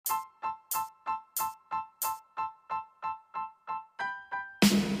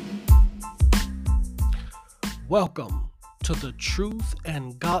Welcome to the Truth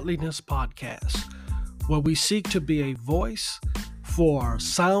and Godliness podcast, where we seek to be a voice for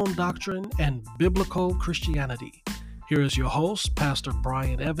sound doctrine and biblical Christianity. Here is your host, Pastor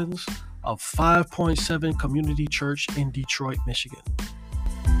Brian Evans of 5.7 Community Church in Detroit, Michigan.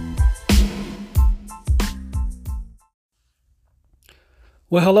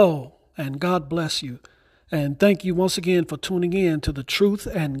 Well, hello, and God bless you. And thank you once again for tuning in to the Truth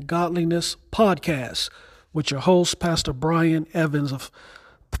and Godliness podcast with your host, Pastor Brian Evans of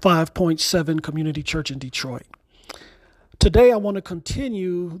 5.7 Community Church in Detroit. Today, I want to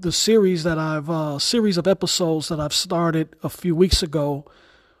continue the series of episodes that I've started a few weeks ago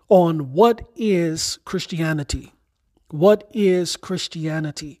on what is Christianity. What is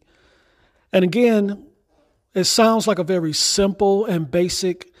Christianity? And again, it sounds like a very simple and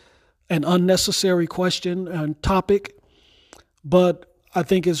basic and unnecessary question and topic, but I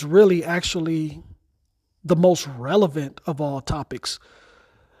think it's really actually the most relevant of all topics.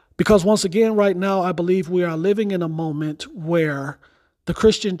 Because once again, right now, I believe we are living in a moment where the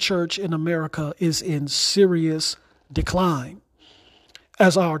Christian church in America is in serious decline.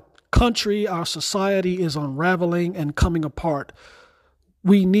 As our country, our society is unraveling and coming apart,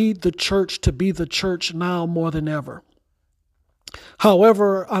 we need the church to be the church now more than ever.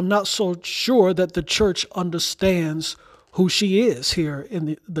 However, I'm not so sure that the church understands who she is here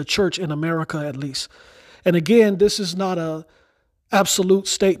in the church in America, at least. And again, this is not an absolute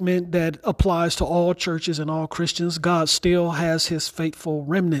statement that applies to all churches and all Christians. God still has his faithful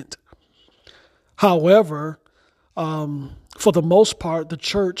remnant. However, for the most part, the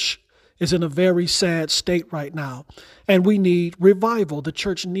church is in a very sad state right now, and we need revival. The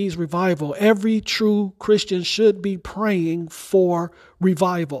church needs revival. Every true Christian should be praying for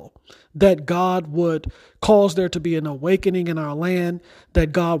revival, that God would cause there to be an awakening in our land,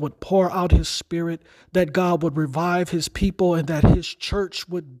 that God would pour out his spirit, that God would revive his people, and that his church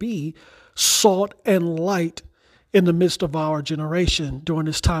would be salt and light in the midst of our generation during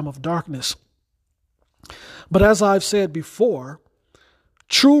this time of darkness. But as I've said before,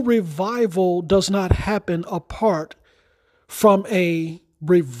 true revival does not happen apart from a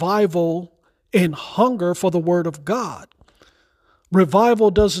revival in hunger for the word of God.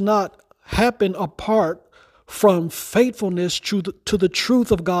 Revival does not happen apart from faithfulness to the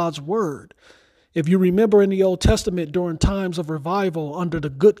truth of God's word. If you remember in the Old Testament, during times of revival under the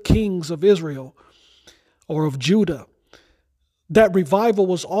good kings of Israel or of Judah, that revival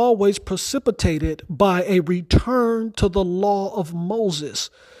was always precipitated by a return to the law of Moses.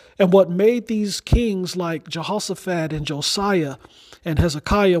 And what made these kings like Jehoshaphat and Josiah and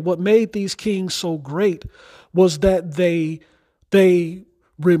Hezekiah, what made these kings so great was that they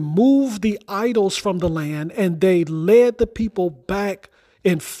removed the idols from the land and they led the people back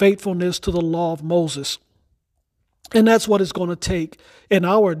in faithfulness to the law of Moses. And that's what it's going to take in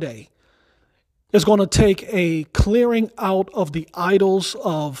our day. It's going to take a clearing out of the idols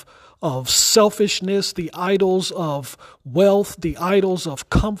of selfishness, the idols of wealth, the idols of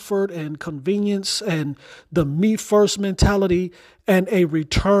comfort and convenience, and the me first mentality, and a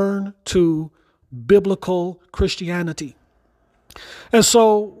return to biblical Christianity. And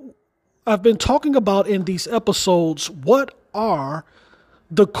so I've been talking about in these episodes, what are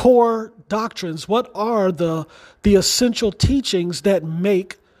the core doctrines? What are the essential teachings that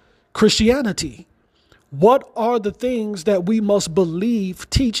make Christianity? What are the things that we must believe,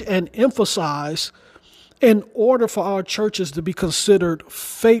 teach, and emphasize in order for our churches to be considered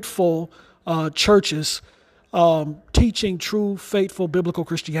faithful churches, teaching true, faithful, biblical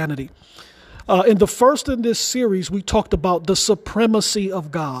Christianity? In the first in this series, we talked about the supremacy of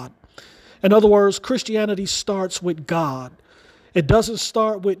God. In other words, Christianity starts with God. It doesn't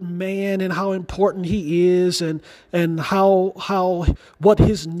start with man and how important he is and how what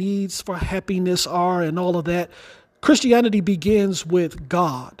his needs for happiness are and all of that. Christianity begins with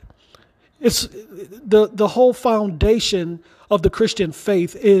God. It's the whole foundation of the Christian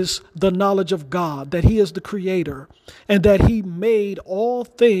faith is the knowledge of God, that he is the creator and that he made all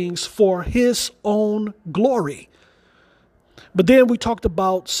things for his own glory. But then we talked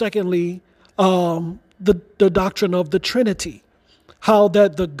about, secondly, the doctrine of the Trinity. How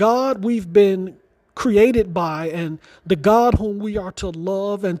that the God we've been created by and the God whom we are to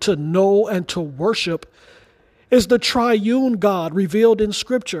love and to know and to worship is the triune God revealed in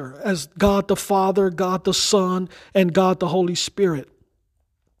Scripture as God the Father, God the Son, and God the Holy Spirit.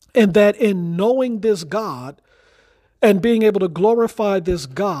 And that in knowing this God and being able to glorify this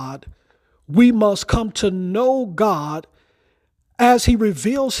God, we must come to know God as he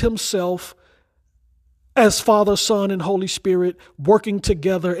reveals himself as Father, Son, and Holy Spirit working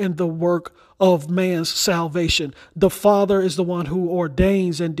together in the work of man's salvation. The Father is the one who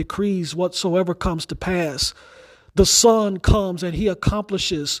ordains and decrees whatsoever comes to pass. The Son comes and he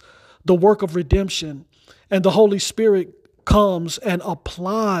accomplishes the work of redemption, and the Holy Spirit comes and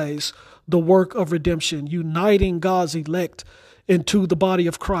applies the work of redemption, uniting God's elect into the body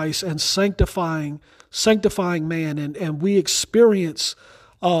of Christ and sanctifying man. And we experience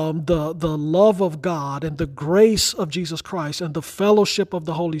the love of God and the grace of Jesus Christ and the fellowship of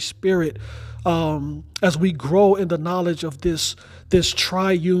the Holy Spirit as we grow in the knowledge of this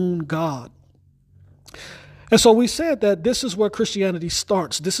triune God. And so we said that this is where Christianity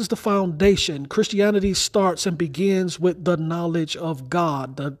starts. This is the foundation. Christianity starts and begins with the knowledge of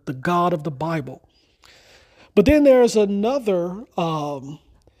God, the God of the Bible. But then there's another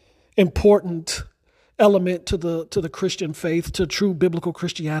important element to the Christian faith, to true biblical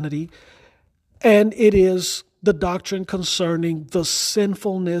Christianity, and it is the doctrine concerning the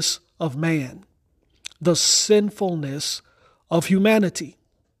sinfulness of man, the sinfulness of humanity.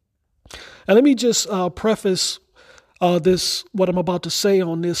 And let me just preface what I'm about to say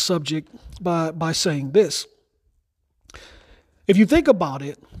on this subject by saying this. If you think about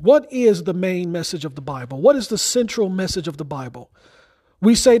it, what is the main message of the Bible? What is the central message of the Bible?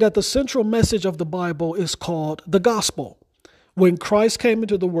 We say that the central message of the Bible is called the gospel. When Christ came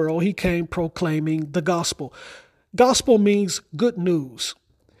into the world, he came proclaiming the gospel. Gospel means good news.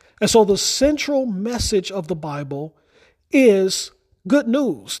 And so the central message of the Bible is good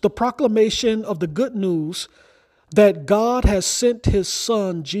news, the proclamation of the good news that God has sent his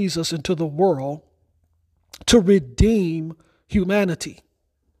son, Jesus, into the world to redeem humanity.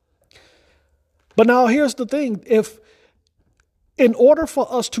 But now here's the thing. In order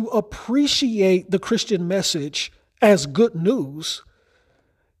for us to appreciate the Christian message as good news,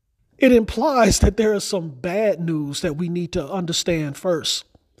 it implies that there is some bad news that we need to understand first.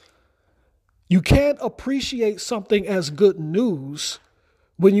 You can't appreciate something as good news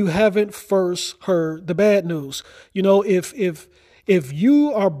when you haven't first heard the bad news. You know, if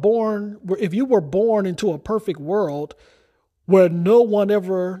you were born into a perfect world where no one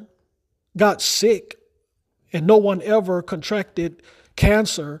ever got sick and no one ever contracted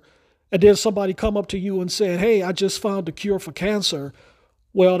cancer, and then somebody come up to you and said, "Hey, I just found a cure for cancer."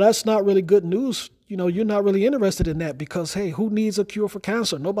 Well, that's not really good news. You know, you're not really interested in that because, hey, who needs a cure for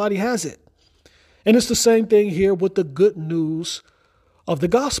cancer? Nobody has it. And it's the same thing here with the good news of the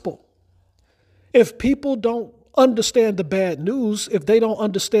gospel. If people don't understand the bad news, if they don't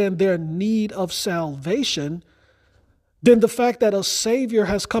understand their need of salvation, then the fact that a Savior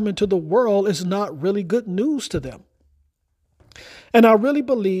has come into the world is not really good news to them. And I really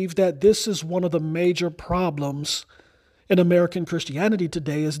believe that this is one of the major problems in American Christianity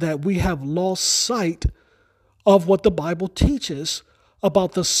today, is that we have lost sight of what the Bible teaches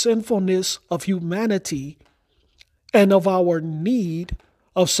about the sinfulness of humanity and of our need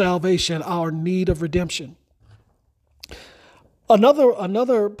of salvation, our need of redemption.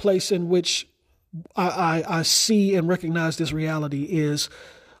 Another place in which I see and recognize this reality is,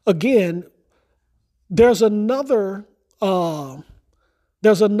 again, there's another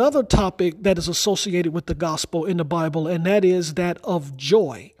topic that is associated with the gospel in the Bible, and that is that of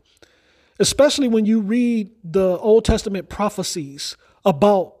joy. Especially when you read the Old Testament prophecies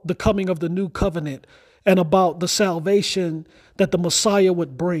about the coming of the new covenant and about the salvation that the Messiah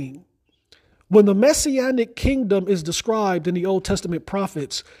would bring. When the Messianic kingdom is described in the Old Testament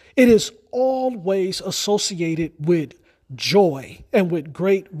prophets, it is always associated with joy and with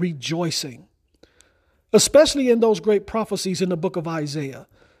great rejoicing, especially in those great prophecies in the book of Isaiah,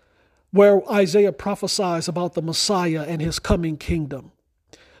 where Isaiah prophesies about the Messiah and his coming kingdom.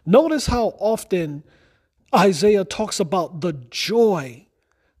 Notice how often Isaiah talks about the joy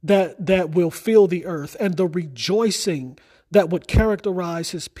that will fill the earth and the rejoicing that would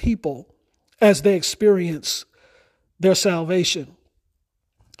characterize his people as they experience their salvation.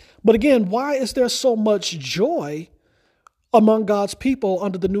 But again, why is there so much joy among God's people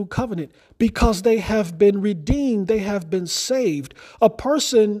under the new covenant? Because they have been redeemed. They have been saved. A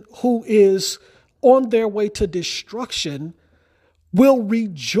person who is on their way to destruction will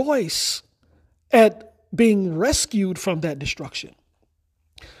rejoice at being rescued from that destruction.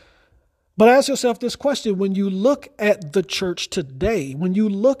 But ask yourself this question: when you look at the church today, when you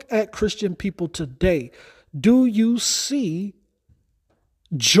look at Christian people today, do you see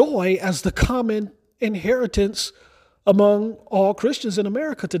joy as the common inheritance among all Christians in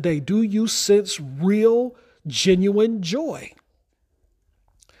America today? Do you sense real, genuine joy?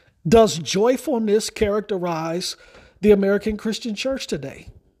 Does joyfulness characterize the American Christian church today?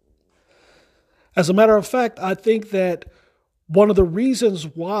 As a matter of fact, I think that one of the reasons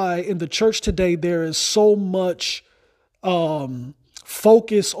why in the church today there is so much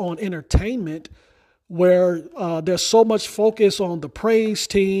focus on entertainment, where there's so much focus on the praise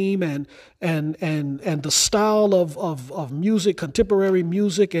team and the style of music, contemporary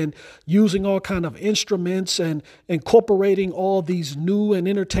music, and using all kind of instruments and incorporating all these new and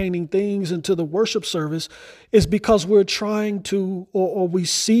entertaining things into the worship service, is because we're trying to, or we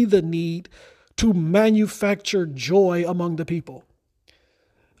see the need to manufacture joy among the people.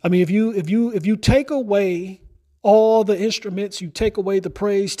 I mean, if you take away all the instruments, you take away the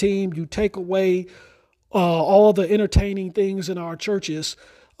praise team, you take away all the entertaining things in our churches,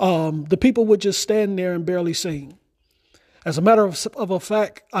 the people would just stand there and barely sing. As a matter of a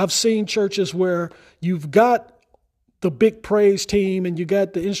fact, I've seen churches where you've got the big praise team and you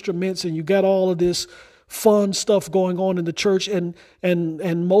got the instruments and you got all of this fun stuff going on in the church, and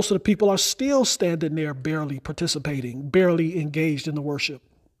most of the people are still standing there barely participating, barely engaged in the worship.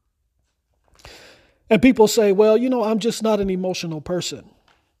 And people say, well, I'm just not an emotional person.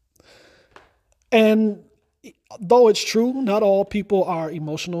 And though it's true, not all people are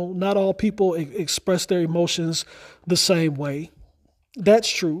emotional. Not all people express their emotions the same way. That's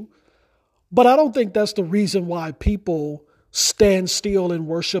true. But I don't think that's the reason why people stand still in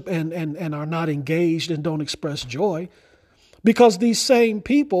worship and are not engaged and don't express joy. Because these same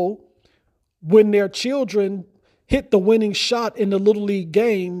people, when their children hit the winning shot in the Little League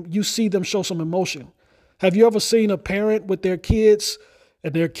game, you see them show some emotion. Have you ever seen a parent with their kids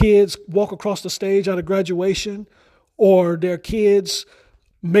and their kids walk across the stage at a graduation, or their kids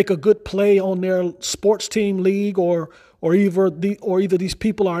make a good play on their sports team league, or either these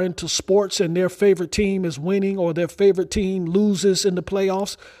people are into sports and their favorite team is winning or their favorite team loses in the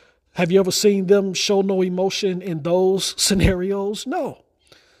playoffs? Have you ever seen them show no emotion in those scenarios? No.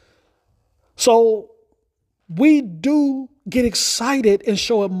 So we do get excited and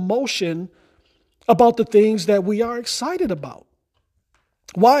show emotion about the things that we are excited about.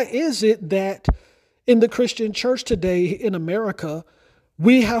 Why is it that in the Christian church today in America,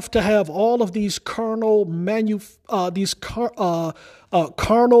 we have to have all of these carnal means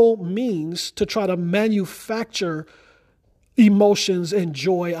to try to manufacture emotions and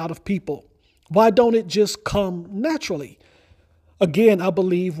joy out of people? Why don't it just come naturally? Again, I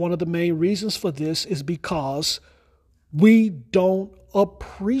believe one of the main reasons for this is because we don't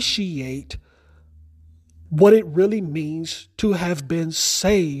appreciate what it really means to have been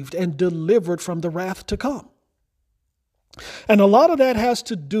saved and delivered from the wrath to come. And a lot of that has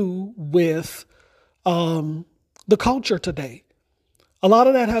to do with the culture today.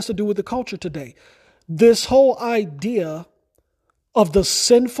 This whole idea of the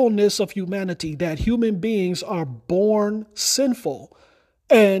sinfulness of humanity, that human beings are born sinful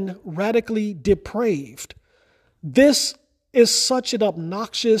and radically depraved. This is such an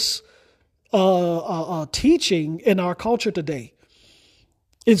obnoxious teaching in our culture today.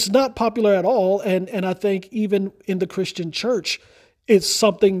 It's not popular at all. And I think even in the Christian church, it's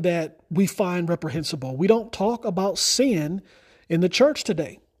something that we find reprehensible. We don't talk about sin in the church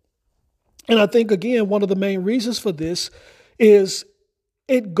today. And I think, again, one of the main reasons for this is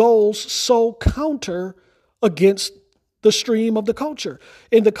it goes so counter against the stream of the culture.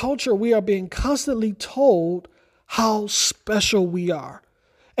 In the culture, we are being constantly told how special we are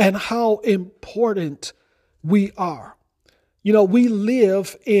and how important we are. We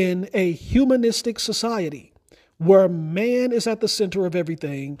live in a humanistic society where man is at the center of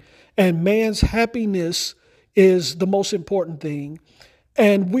everything and man's happiness is the most important thing.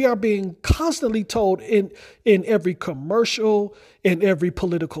 And we are being constantly told in every commercial, in every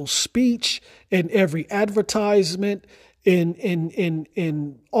political speech, in every advertisement,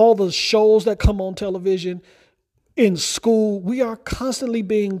 in all the shows that come on television, in school, we are constantly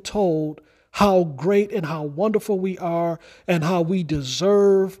being told how great and how wonderful we are and how we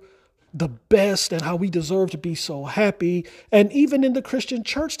deserve the best and how we deserve to be so happy. And even in the Christian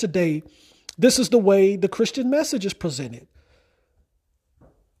church today, this is the way the Christian message is presented.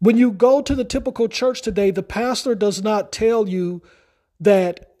 When you go to the typical church today, the pastor does not tell you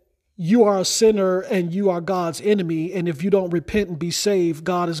that you are a sinner and you are God's enemy. And if you don't repent and be saved,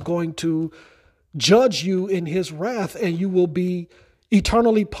 God is going to judge you in his wrath and you will be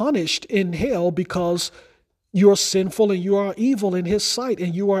eternally punished in hell because you're sinful and you are evil in his sight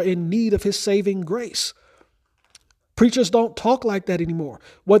and you are in need of his saving grace. Preachers don't talk like that anymore.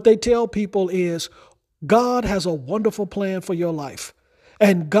 What they tell people is God has a wonderful plan for your life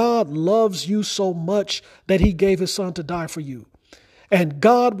and God loves you so much that he gave his son to die for you. And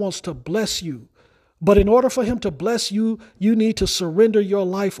God wants to bless you. But in order for him to bless you, you need to surrender your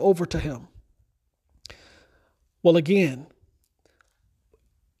life over to him. Well, again,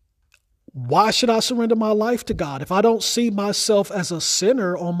 why should I surrender my life to God? If I don't see myself as a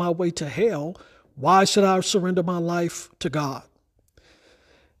sinner on my way to hell, why should I surrender my life to God?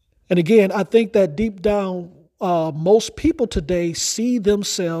 And again, I think that deep down, most people today see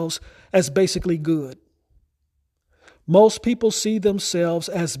themselves as basically good. Most people see themselves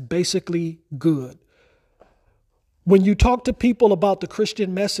as basically good. When you talk to people about the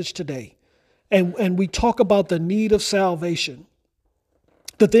Christian message today, and we talk about the need of salvation,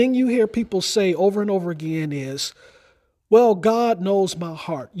 the thing you hear people say over and over again is, well, God knows my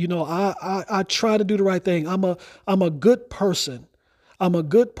heart. I try to do the right thing. I'm a good person. I'm a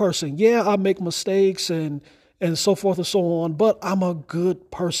good person. Yeah, I make mistakes and so forth and so on, but I'm a good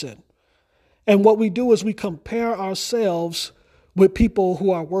person. And what we do is we compare ourselves with people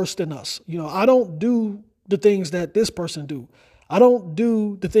who are worse than us. I don't do the things that this person do. I don't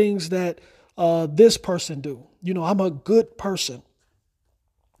do the things that this person do. I'm a good person.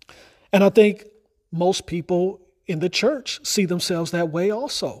 And I think most people in the church see themselves that way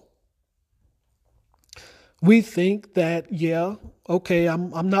also. We think that, yeah, okay,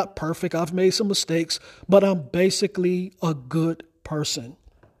 I'm not perfect. I've made some mistakes, but I'm basically a good person.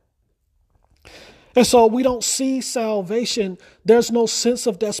 And so we don't see salvation. There's no sense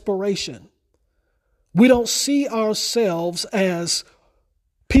of desperation. We don't see ourselves as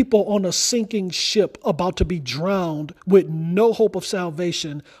people on a sinking ship about to be drowned with no hope of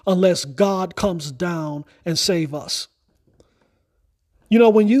salvation unless God comes down and save us.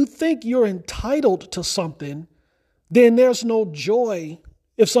 When you think you're entitled to something, then there's no joy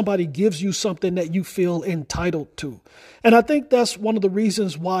if somebody gives you something that you feel entitled to. And I think that's one of the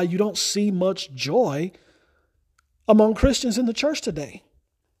reasons why you don't see much joy among Christians in the church today.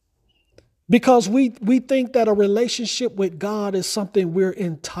 Because we think that a relationship with God is something we're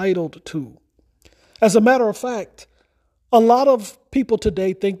entitled to. As a matter of fact, a lot of people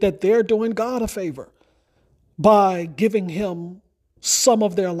today think that they're doing God a favor by giving him some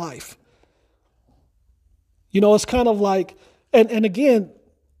of their life. It's kind of like, and again,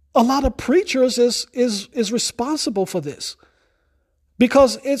 a lot of preachers is responsible for this,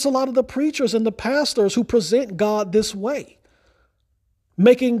 because it's a lot of the preachers and the pastors who present God this way,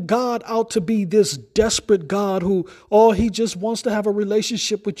 making God out to be this desperate God who, he just wants to have a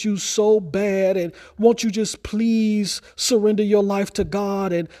relationship with you so bad, and won't you just please surrender your life to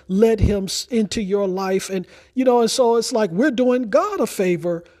God and let him into your life. And so it's like we're doing God a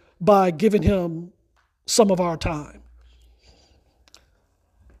favor by giving him some of our time.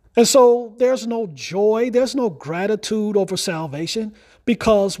 And so there's no joy, there's no gratitude over salvation,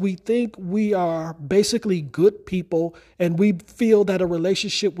 because we think we are basically good people and we feel that a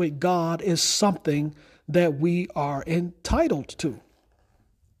relationship with God is something that we are entitled to.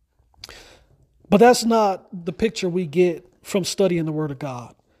 But that's not the picture we get from studying the Word of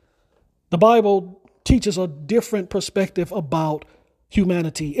God. The Bible teaches a different perspective about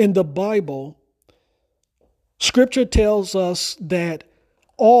humanity. In the Bible, Scripture tells us that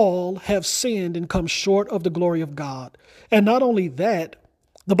all have sinned and come short of the glory of God. And not only that,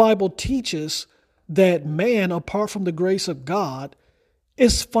 the Bible teaches that man, apart from the grace of God,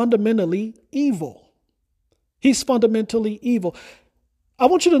 is fundamentally evil. He's fundamentally evil. I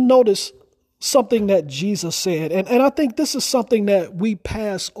want you to notice something that Jesus said, and I think this is something that we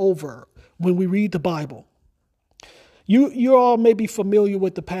pass over when we read the Bible. You all may be familiar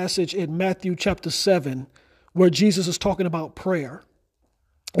with the passage in Matthew chapter 7, where Jesus is talking about prayer.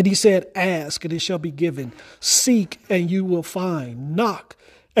 And he said, ask and it shall be given. Seek and you will find. Knock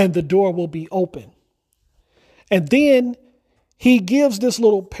and the door will be open. And then he gives this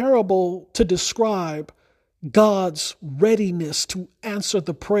little parable to describe God's readiness to answer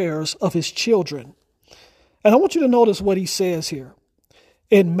the prayers of his children. And I want you to notice what he says here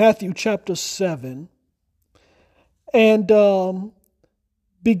in Matthew chapter 7 and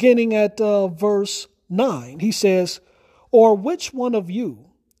beginning at verse 9. He says, or which one of you,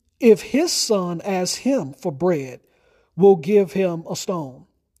 if his son asks him for bread, will give him a stone?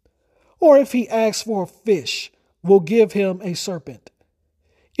 Or if he asks for a fish, will give him a serpent?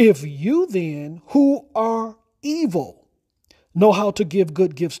 If you then, who are evil, know how to give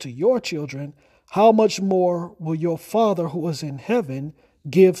good gifts to your children, how much more will your Father who is in heaven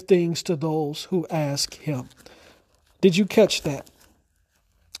give things to those who ask him? Did you catch that?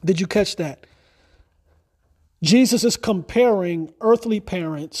 Did you catch that? Jesus is comparing earthly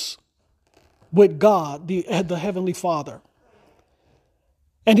parents with God, the Heavenly Father.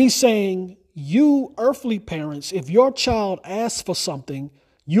 And he's saying, you earthly parents, if your child asks for something,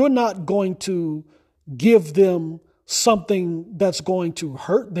 you're not going to give them something that's going to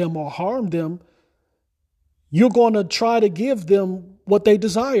hurt them or harm them. you're going to try to give them what they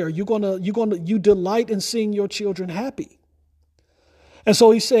desire. You delight in seeing your children happy. And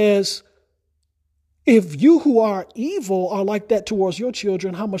so he says, if you who are evil are like that towards your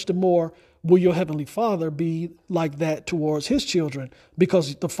children, how much the more will your heavenly Father be like that towards his children?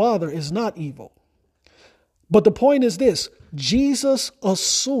 Because the Father is not evil. But the point is this: Jesus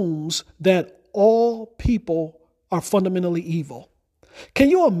assumes that all people are fundamentally evil. Can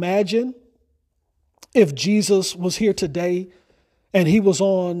you imagine if Jesus was here today and he was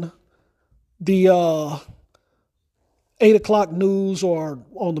on the 8 o'clock news or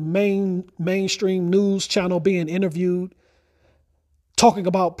on the mainstream news channel being interviewed, talking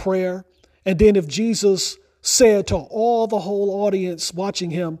about prayer? And then if Jesus said to all the whole audience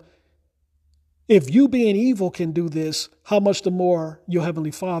watching him, if you being evil can do this, how much the more your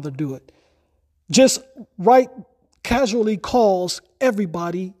heavenly Father do it? Just right casually calls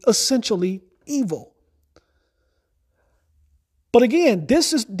everybody essentially evil. But again,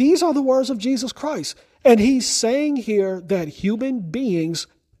 these are the words of Jesus Christ. And he's saying here that human beings,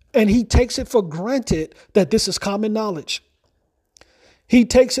 and he takes it for granted that this is common knowledge. He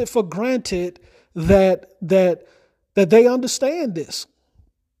takes it for granted that they understand this.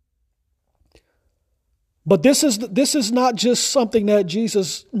 But this is not just something that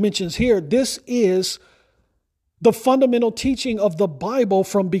Jesus mentions here. This is the fundamental teaching of the Bible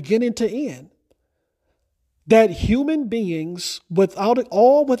from beginning to end. That human beings, without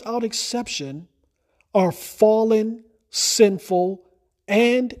exception, are fallen, sinful,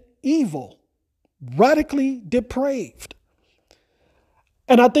 and evil, radically depraved.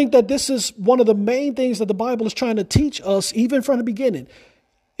 And I think that this is one of the main things that the Bible is trying to teach us, even from the beginning.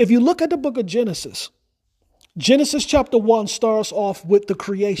 If you look at the book of Genesis chapter 1 starts off with the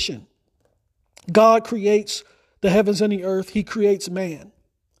creation. God creates the heavens and the earth. He creates man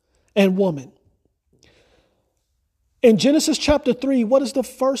and woman. In Genesis chapter 3, what is the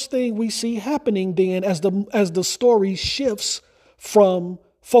first thing we see happening then as the story shifts from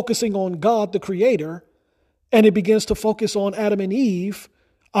focusing on God, the creator, and it begins to focus on Adam and Eve,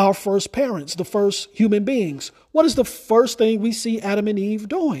 our first parents, the first human beings? What is the first thing we see Adam and Eve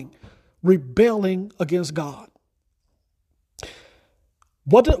doing? Rebelling against God.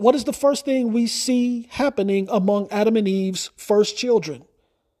 What is the first thing we see happening among Adam and Eve's first children?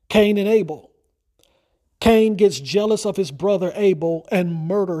 Cain and Abel. Cain gets jealous of his brother Abel and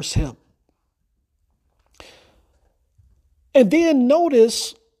murders him. And then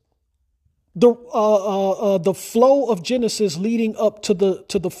notice the flow of Genesis leading up to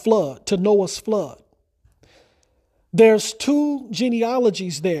the flood, to Noah's flood. There's two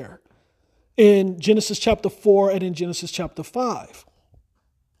genealogies there in Genesis chapter 4 and in Genesis chapter 5.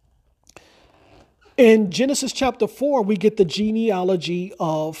 In Genesis chapter 4, we get the genealogy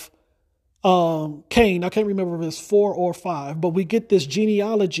of Cain. I can't remember if it's 4 or 5, but we get this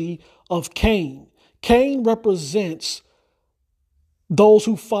genealogy of Cain. Cain represents those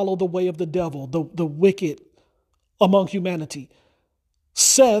who follow the way of the devil, the wicked among humanity.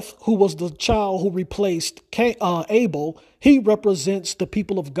 Seth, who was the child who replaced Abel, he represents the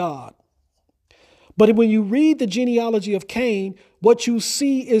people of God. But when you read the genealogy of Cain, what you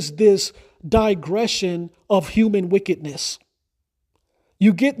see is this digression of human wickedness.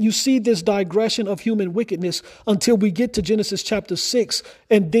 You see this digression of human wickedness until we get to Genesis chapter 6,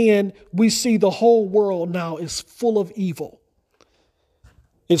 and then we see the whole world now is full of evil.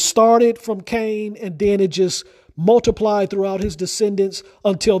 It started from Cain, and then it just multiplied throughout his descendants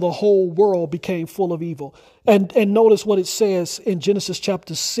until the whole world became full of evil. And notice what it says in Genesis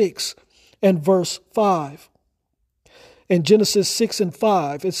chapter 6 and verse 5. In Genesis 6 and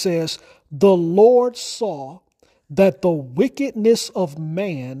 5, it says, "The Lord saw that the wickedness of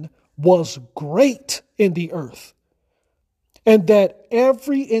man was great in the earth, and that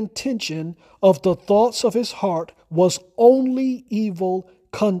every intention of the thoughts of his heart was only evil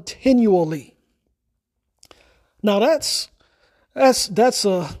continually." Now that's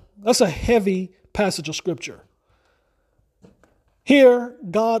a heavy passage of scripture. Here,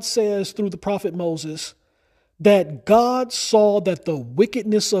 God says through the prophet Moses that God saw that the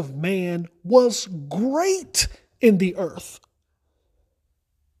wickedness of man was great in the earth.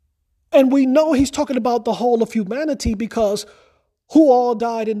 And we know he's talking about the whole of humanity, because who all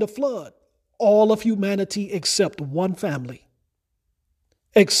died in the flood? All of humanity except one family.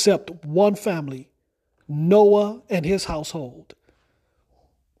 Except one family, Noah and his household.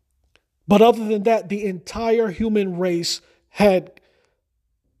 But other than that, the entire human race had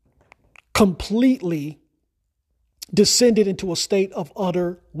completely descended into a state of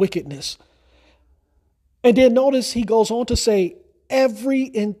utter wickedness. And then notice he goes on to say,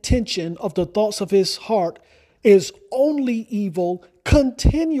 every intention of the thoughts of his heart is only evil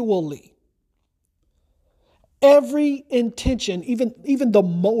continually. Every intention, even the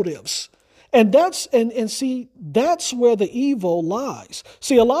motives. And that's where the evil lies.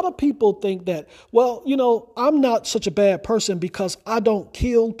 See, a lot of people think that, well, I'm not such a bad person because I don't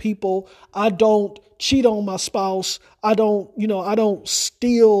kill people. I don't cheat on my spouse. I don't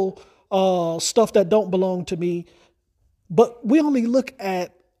steal stuff that don't belong to me. But we only look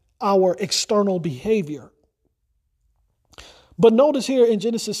at our external behavior. But notice here in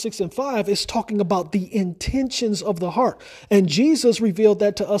Genesis 6 and 5, it's talking about the intentions of the heart. And Jesus revealed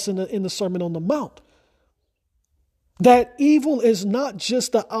that to us in the Sermon on the Mount. That evil is not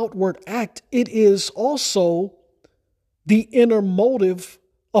just the outward act, it is also the inner motive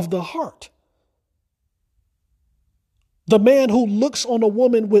of the heart. The man who looks on a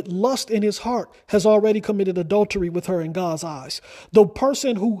woman with lust in his heart has already committed adultery with her in God's eyes. The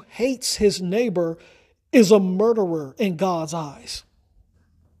person who hates his neighbor is a murderer in God's eyes.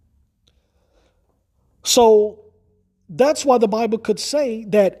 So that's why the Bible could say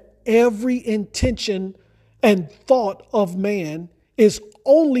that every intention and thought of man is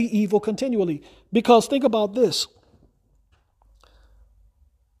only evil continually. Because think about this.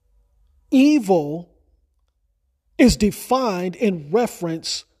 Evil is defined in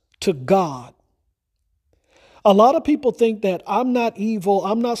reference to God. A lot of people think that I'm not evil,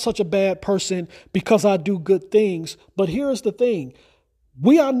 I'm not such a bad person because I do good things. But here's the thing.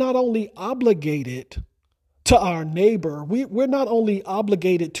 We are not only obligated to our neighbor, we're not only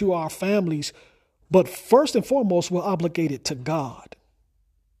obligated to our families, but first and foremost, we're obligated to God.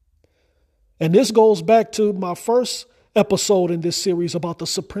 And this goes back to my first episode in this series about the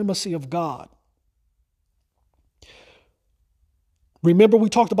supremacy of God. Remember, we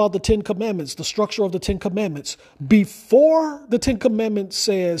talked about the 10 Commandments, the structure of the 10 Commandments. Before the 10 Commandments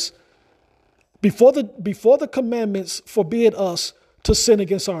says, before the commandments forbid us to sin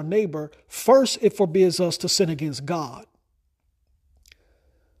against our neighbor, first it forbids us to sin against God.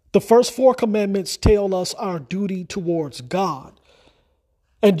 The first 4 commandments tell us our duty towards God.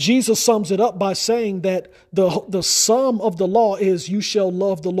 And Jesus sums it up by saying that the sum of the law is you shall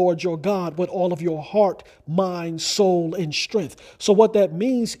love the Lord your God with all of your heart, mind, soul, and strength. So what that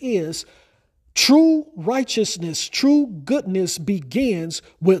means is true righteousness, true goodness begins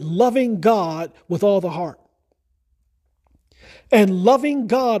with loving God with all the heart. And loving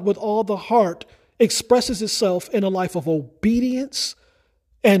God with all the heart expresses itself in a life of obedience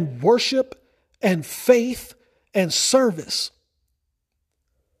and worship and faith and service.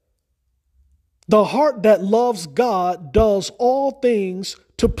 The heart that loves God does all things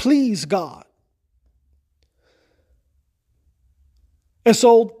to please God. And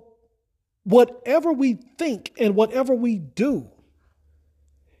so whatever we think and whatever we do,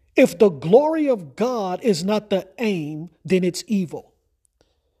 if the glory of God is not the aim, then it's evil.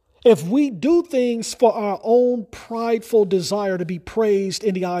 If we do things for our own prideful desire to be praised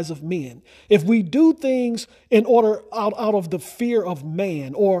in the eyes of men, if we do things in order out of the fear of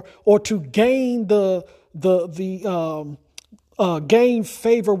man, or to gain gain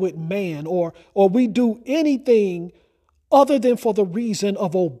favor with man, or we do anything other than for the reason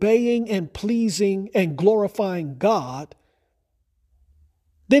of obeying and pleasing and glorifying God,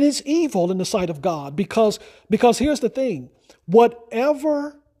 then it's evil in the sight of God. Because here's the thing,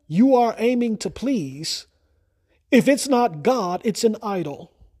 whatever you are aiming to please, if it's not God, it's an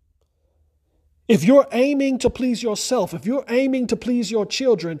idol. If you're aiming to please yourself, if you're aiming to please your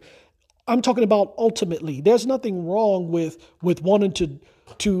children, I'm talking about ultimately. There's nothing wrong with wanting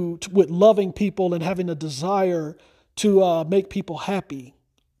to with loving people and having a desire to make people happy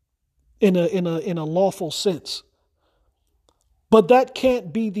in a lawful sense. But that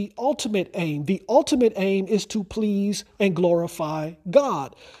can't be the ultimate aim. The ultimate aim is to please and glorify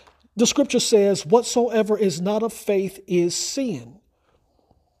God. The scripture says, whatsoever is not of faith is sin.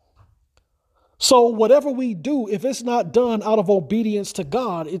 So whatever we do, if it's not done out of obedience to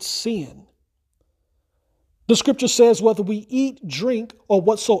God, it's sin. The scripture says, whether we eat, drink, or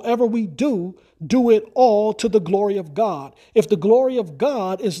whatsoever we do it all to the glory of God. If the glory of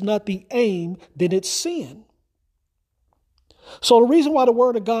God is not the aim, then it's sin. So the reason why the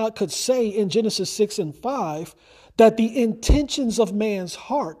word of God could say in Genesis 6 and 5 that the intentions of men's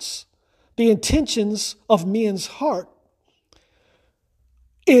heart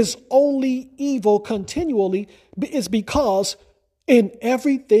is only evil continually is because in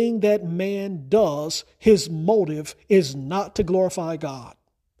everything that man does, his motive is not to glorify God.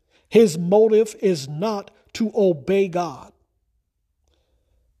 His motive is not to obey God.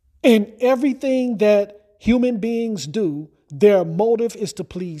 In everything that human beings do, their motive is to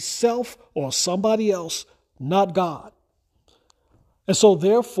please self or somebody else, not God. And so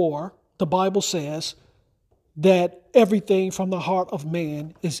therefore, the Bible says that everything from the heart of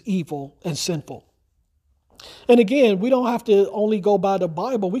man is evil and sinful. And again, we don't have to only go by the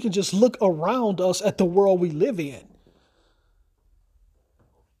Bible. We can just look around us at the world we live in.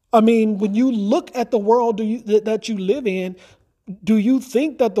 I mean, when you look at the world that you live in, do you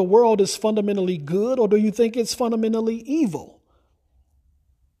think that the world is fundamentally good, or do you think it's fundamentally evil?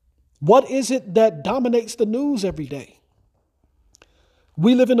 What is it that dominates the news every day?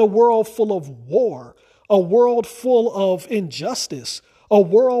 We live in a world full of war, a world full of injustice, a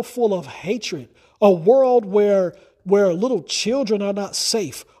world full of hatred, a world where little children are not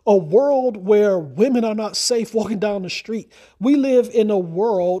safe, a world where women are not safe walking down the street. We live in a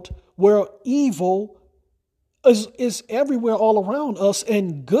world where evil is everywhere all around us,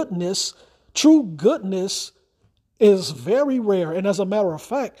 and goodness, true goodness, is very rare. And as a matter of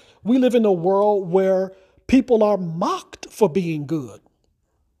fact, we live in a world where people are mocked for being good.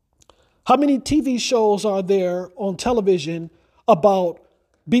 How many TV shows are there on television about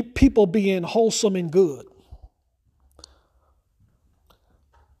people being wholesome and good?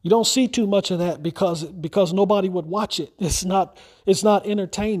 You don't see too much of that because nobody would watch it. It's not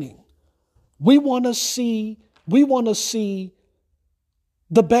entertaining. We want to see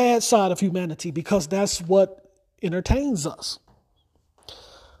the bad side of humanity because that's what entertains us.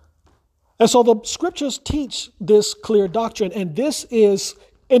 And so the scriptures teach this clear doctrine, and this is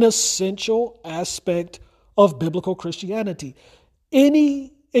an essential aspect of biblical Christianity.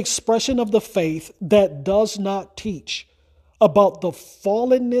 Any expression of the faith that does not teach about the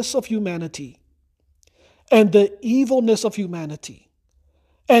fallenness of humanity and the evilness of humanity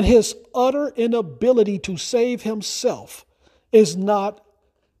and his utter inability to save himself is not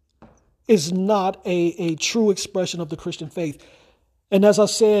a true expression of the Christian faith. And as I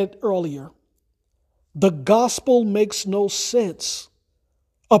said earlier, the gospel makes no sense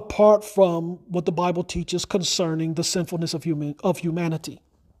apart from what the Bible teaches concerning the sinfulness of humanity.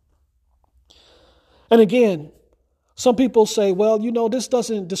 And again, some people say, well, this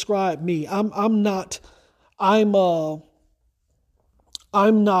doesn't describe me. I'm not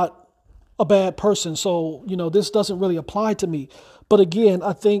a bad person. So, this doesn't really apply to me. But again,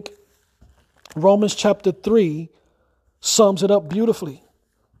 I think Romans chapter 3 sums it up beautifully.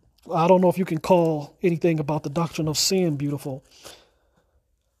 I don't know if you can call anything about the doctrine of sin beautiful.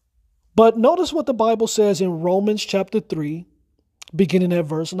 But notice what the Bible says in Romans chapter 3, beginning at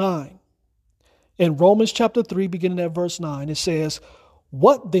verse 9. In Romans chapter 3, beginning at verse 9, it says,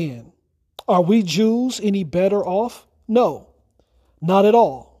 "What then? Are we Jews any better off? No, not at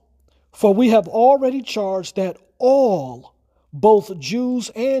all. For we have already charged that all, both Jews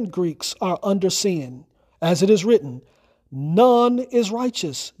and Greeks, are under sin. As it is written, none is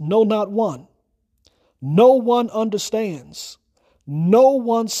righteous, no, not one. No one understands. No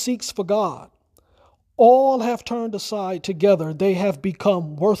one seeks for God. All have turned aside together. They have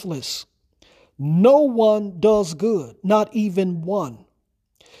become worthless. No one does good, not even one.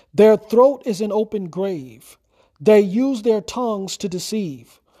 Their throat is an open grave. They use their tongues to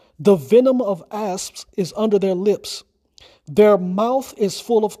deceive. The venom of asps is under their lips. Their mouth is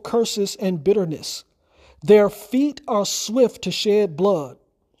full of curses and bitterness. Their feet are swift to shed blood.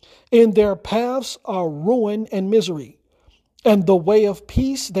 In their paths are ruin and misery, and the way of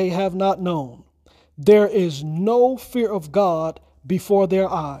peace they have not known. There is no fear of God before their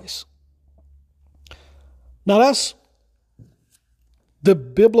eyes." Now that's the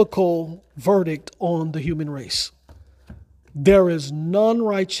biblical verdict on the human race. There is none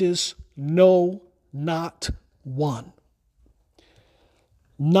righteous, no, not one.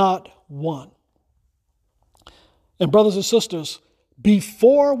 Not one. And brothers and sisters,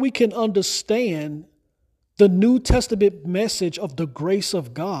 before we can understand the New Testament message of the grace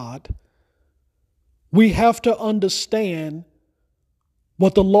of God, we have to understand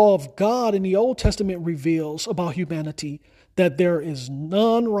what the law of God in the Old Testament reveals about humanity, that there is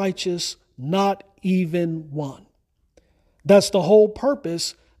none righteous, not even one. That's the whole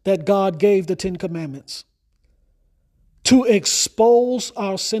purpose that God gave the Ten Commandments, to expose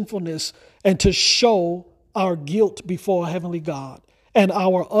our sinfulness and to show our guilt before a heavenly God and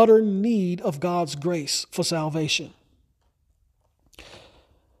our utter need of God's grace for salvation.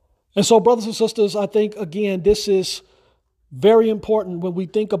 And so, brothers and sisters, I think, again, this is very important when we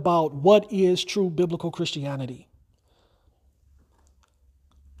think about what is true biblical Christianity.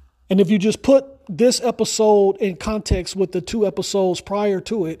 And if you just put this episode in context with the two episodes prior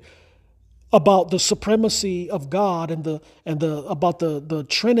to it about the supremacy of God and about the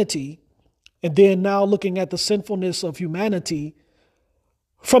Trinity, and then now looking at the sinfulness of humanity,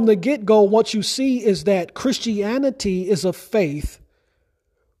 From the get-go, what you see is that Christianity is a faith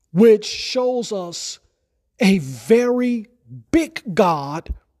which shows us a very big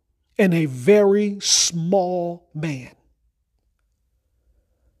God and a very small man.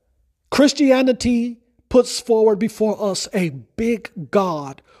 Christianity puts forward before us a big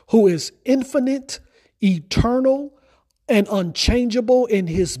God who is infinite, eternal, and unchangeable in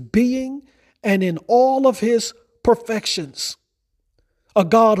his being and in all of his perfections. A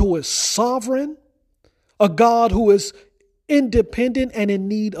God who is sovereign, a God who is independent and in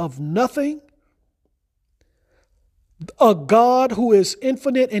need of nothing, a God who is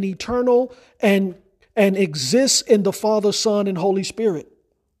infinite and eternal and exists in the Father, Son, and Holy Spirit.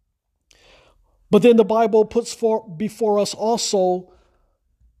 But then the Bible puts before us also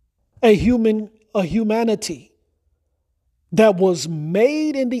a humanity that was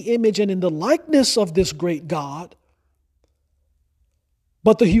made in the image and in the likeness of this great God.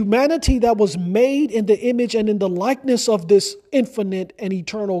 But the humanity that was made in the image and in the likeness of this infinite and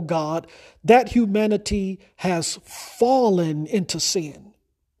eternal God, that humanity has fallen into sin.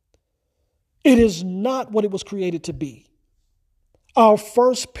 It is not what it was created to be. Our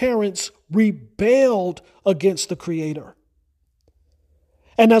first parents rebelled against the Creator.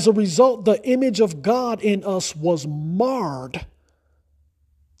 And as a result, the image of God in us was marred.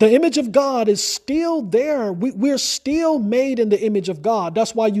 The image of God is still there. We're still made in the image of God.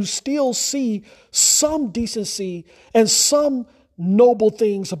 That's why you still see some decency and some noble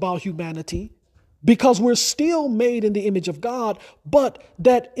things about humanity, because we're still made in the image of God. But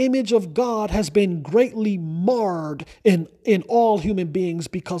that image of God has been greatly marred in all human beings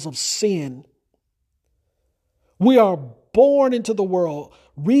because of sin. We are born into the world.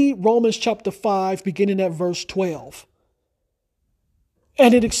 Read Romans chapter 5, beginning at verse 12.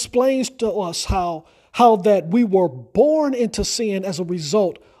 And it explains to us how that we were born into sin as a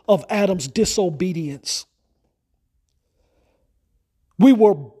result of Adam's disobedience. We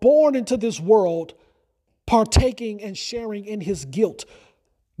were born into this world partaking and sharing in his guilt.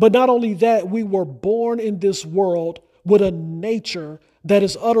 But not only that, we were born in this world with a nature that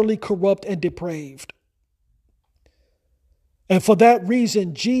is utterly corrupt and depraved. And for that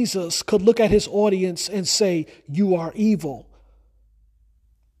reason, Jesus could look at his audience and say, "You are evil."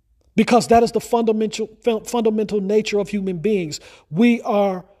 Because that is the fundamental nature of human beings. We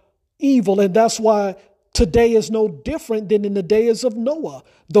are evil, and that's why today is no different than in the days of Noah.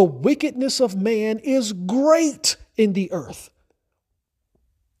 The wickedness of man is great in the earth.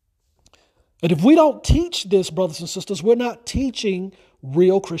 And if we don't teach this, brothers and sisters, we're not teaching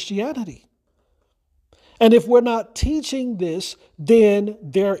real Christianity. And if we're not teaching this, then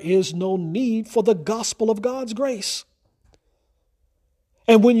there is no need for the gospel of God's grace.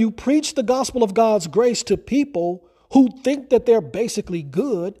 And when you preach the gospel of God's grace to people who think that they're basically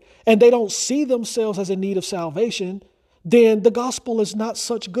good and they don't see themselves as in need of salvation, then the gospel is not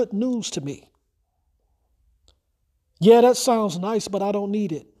such good news to me. Yeah, that sounds nice, but I don't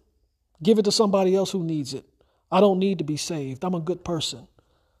need it. Give it to somebody else who needs it. I don't need to be saved. I'm a good person.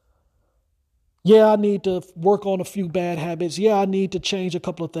 Yeah, I need to work on a few bad habits. Yeah, I need to change a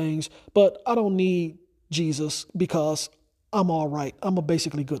couple of things, but I don't need Jesus because I'm all right. I'm a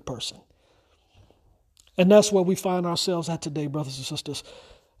basically good person. And that's where we find ourselves at today, brothers and sisters.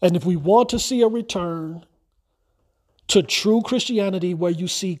 And if we want to see a return to true Christianity, where you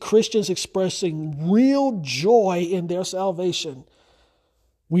see Christians expressing real joy in their salvation,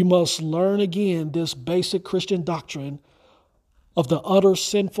 we must learn again this basic Christian doctrine of the utter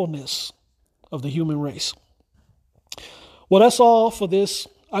sinfulness of the human race. Well, that's all for this.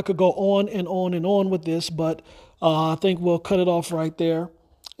 I could go on and on and on with this, but I think we'll cut it off right there.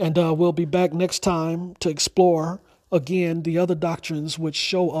 And we'll be back next time to explore again the other doctrines which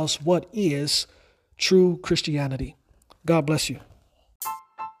show us what is true Christianity. God bless you.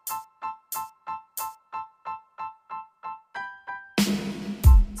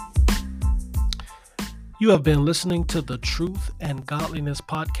 You have been listening to the Truth and Godliness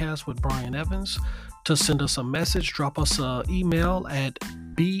podcast with Brian Evans. To send us a message, drop us an email at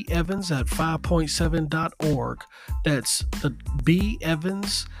bevans@5.7.org. That's the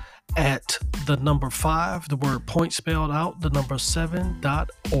bevans at the number 5, the word point spelled out, the number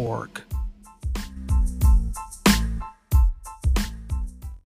 7.org.